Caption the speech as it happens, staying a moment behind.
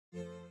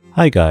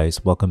Hi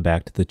guys, welcome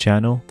back to the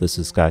channel. This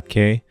is Scott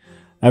K.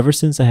 Ever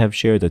since I have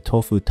shared the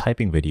TOFU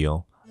typing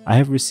video, I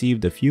have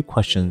received a few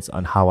questions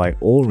on how I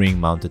O-ring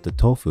mounted the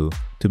TOFU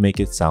to make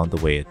it sound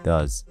the way it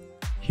does.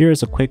 Here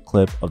is a quick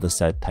clip of the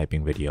said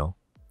typing video.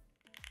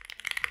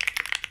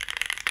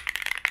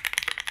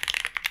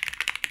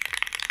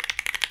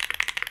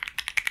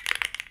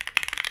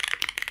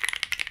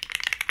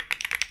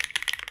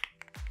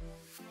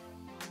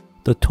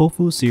 The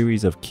TOFU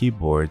series of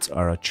keyboards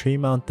are a tray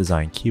mount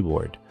design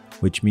keyboard,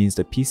 which means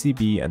the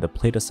PCB and the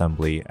plate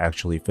assembly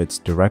actually fits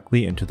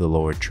directly into the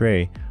lower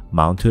tray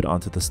mounted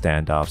onto the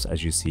standoffs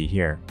as you see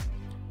here.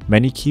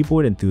 Many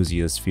keyboard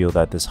enthusiasts feel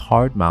that this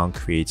hard mount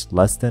creates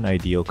less than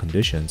ideal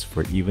conditions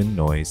for even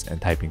noise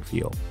and typing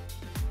feel.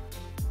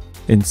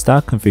 In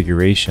stock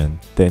configuration,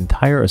 the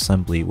entire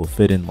assembly will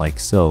fit in like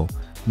so,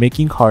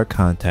 making hard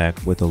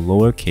contact with the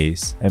lower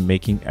case and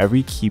making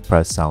every key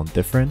press sound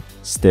different,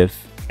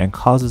 stiff, and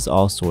causes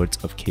all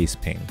sorts of case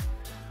ping.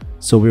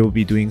 So we will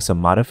be doing some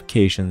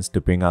modifications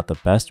to bring out the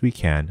best we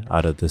can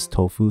out of this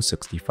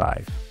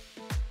TOFU65.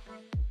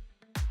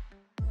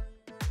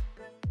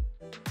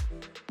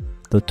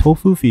 The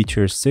TOFU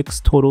features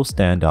 6 total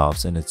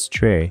standoffs in its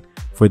tray.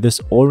 For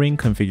this O-ring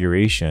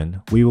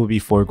configuration, we will be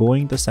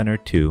foregoing the center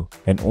 2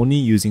 and only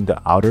using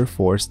the outer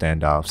 4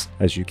 standoffs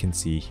as you can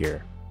see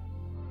here.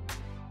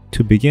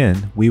 To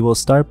begin, we will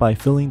start by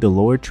filling the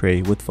lower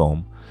tray with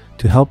foam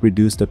to help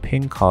reduce the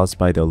ping caused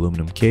by the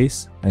aluminum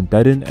case and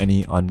deaden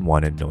any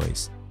unwanted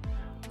noise.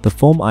 The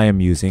foam I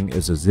am using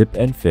is a zip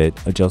and fit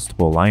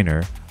adjustable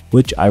liner,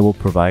 which I will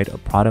provide a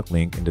product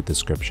link in the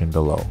description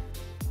below.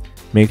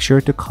 Make sure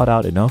to cut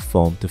out enough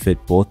foam to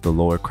fit both the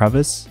lower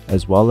crevice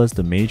as well as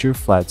the major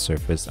flat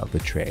surface of the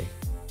tray.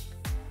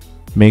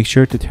 Make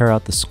sure to tear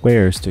out the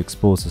squares to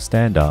expose the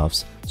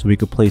standoffs so we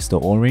could place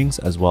the O-rings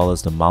as well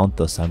as to mount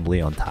the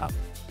assembly on top.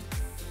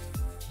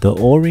 The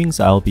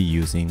O-rings I'll be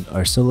using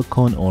are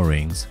silicone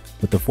O-rings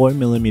with a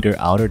 4mm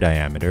outer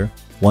diameter,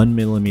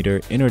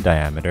 1mm inner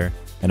diameter,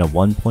 and a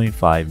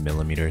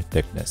 1.5mm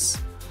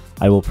thickness.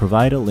 I will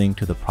provide a link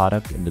to the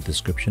product in the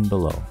description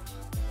below.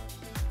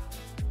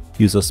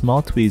 Use a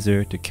small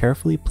tweezer to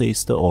carefully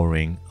place the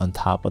O-ring on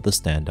top of the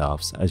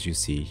standoffs as you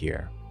see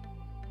here.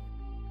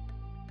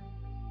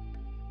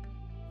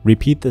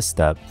 Repeat this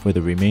step for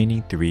the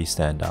remaining 3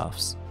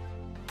 standoffs.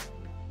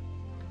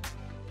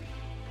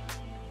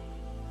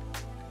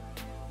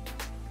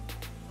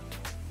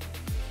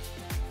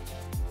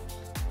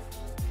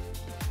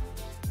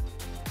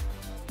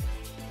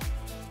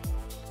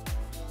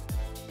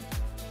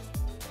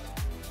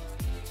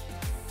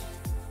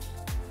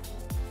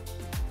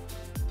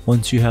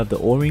 Once you have the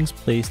O-rings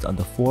placed on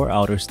the 4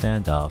 outer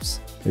standoffs,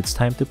 it's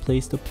time to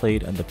place the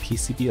plate and the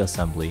PCB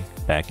assembly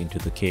back into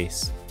the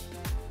case.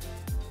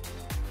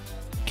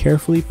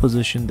 Carefully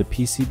position the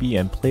PCB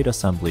and plate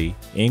assembly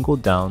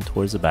angled down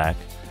towards the back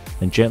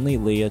and gently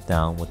lay it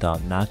down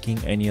without knocking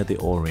any of the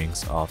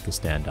O-rings off the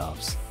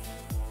standoffs.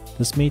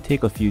 This may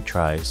take a few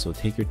tries, so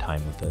take your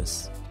time with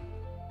this.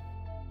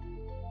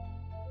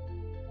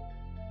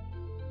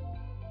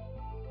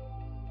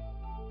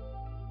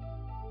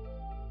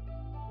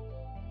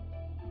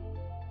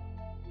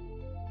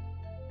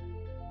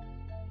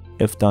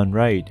 If done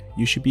right,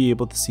 you should be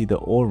able to see the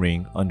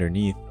O-ring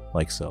underneath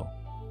like so.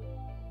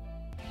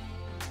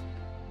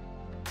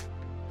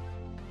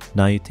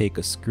 Now you take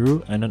a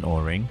screw and an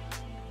O-ring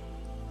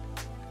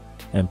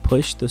and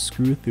push the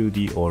screw through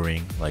the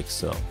O-ring like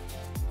so.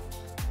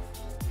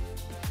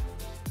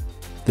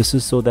 This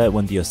is so that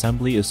when the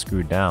assembly is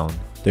screwed down,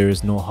 there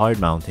is no hard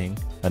mounting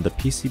and the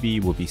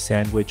PCB will be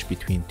sandwiched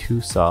between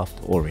 2 soft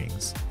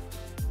O-rings.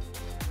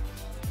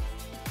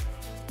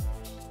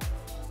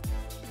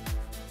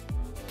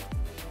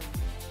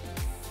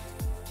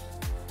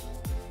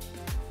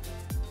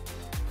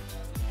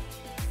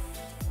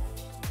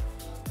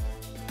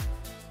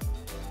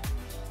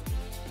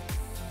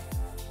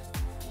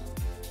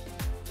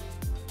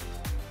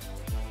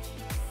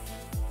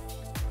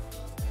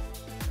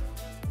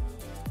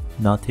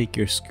 Now take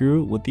your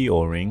screw with the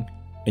O-ring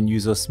and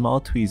use a small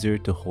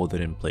tweezer to hold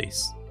it in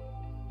place.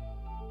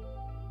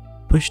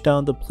 Push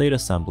down the plate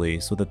assembly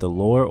so that the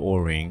lower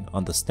O-ring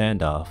on the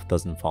standoff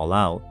doesn't fall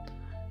out,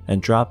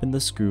 and drop in the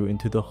screw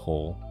into the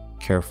hole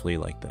carefully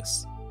like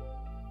this.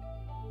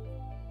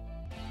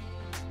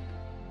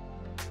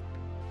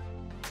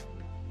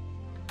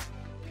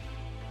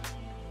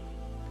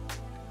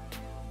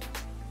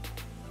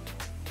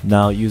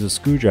 Now use a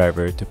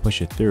screwdriver to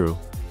push it through,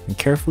 and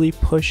carefully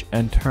push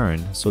and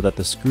turn so that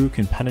the screw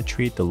can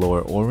penetrate the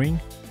lower O-ring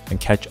and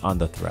catch on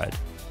the thread.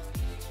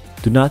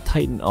 Do not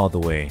tighten all the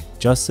way,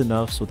 just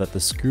enough so that the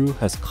screw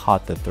has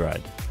caught the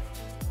thread.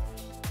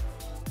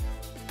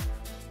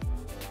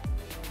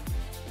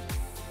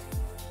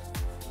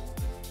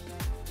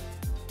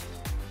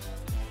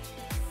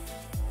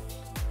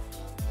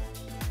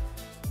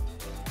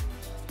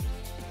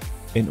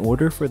 In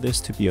order for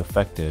this to be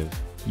effective,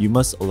 you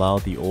must allow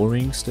the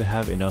O-rings to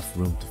have enough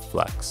room to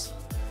flex,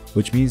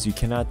 which means you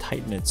cannot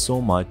tighten it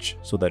so much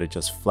so that it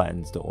just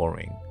flattens the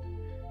O-ring.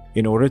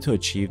 In order to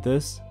achieve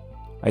this,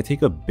 I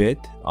take a bit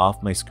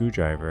off my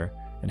screwdriver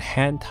and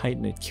hand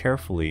tighten it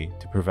carefully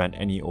to prevent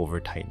any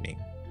over-tightening.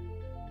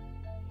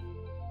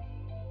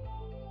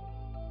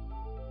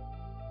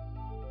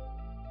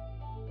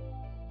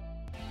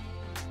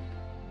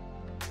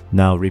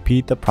 Now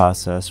repeat the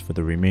process for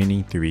the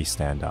remaining 3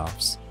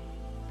 standoffs.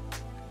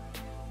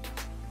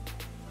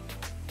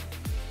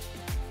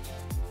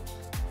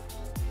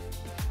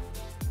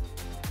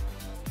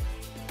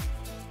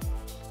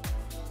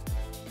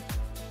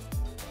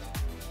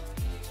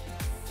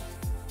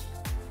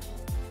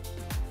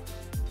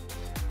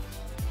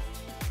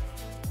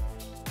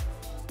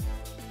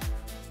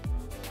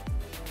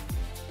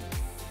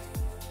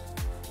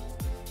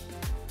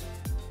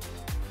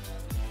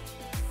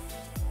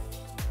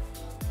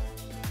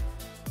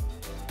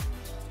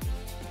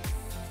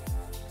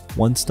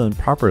 Once done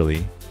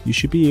properly, you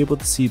should be able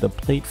to see the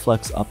plate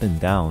flex up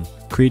and down,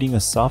 creating a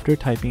softer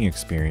typing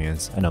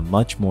experience and a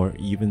much more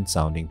even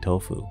sounding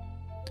TOFU.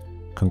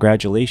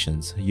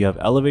 Congratulations, you have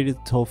elevated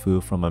the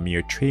TOFU from a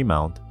mere tray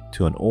mount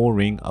to an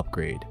O-ring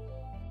upgrade.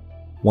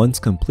 Once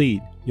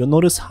complete, you'll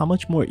notice how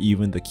much more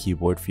even the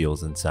keyboard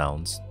feels and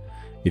sounds.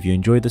 If you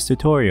enjoyed this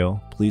tutorial,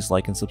 please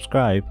like and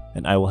subscribe,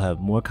 and I will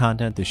have more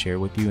content to share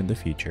with you in the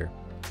future.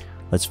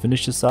 Let's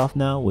finish this off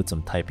now with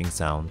some typing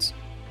sounds.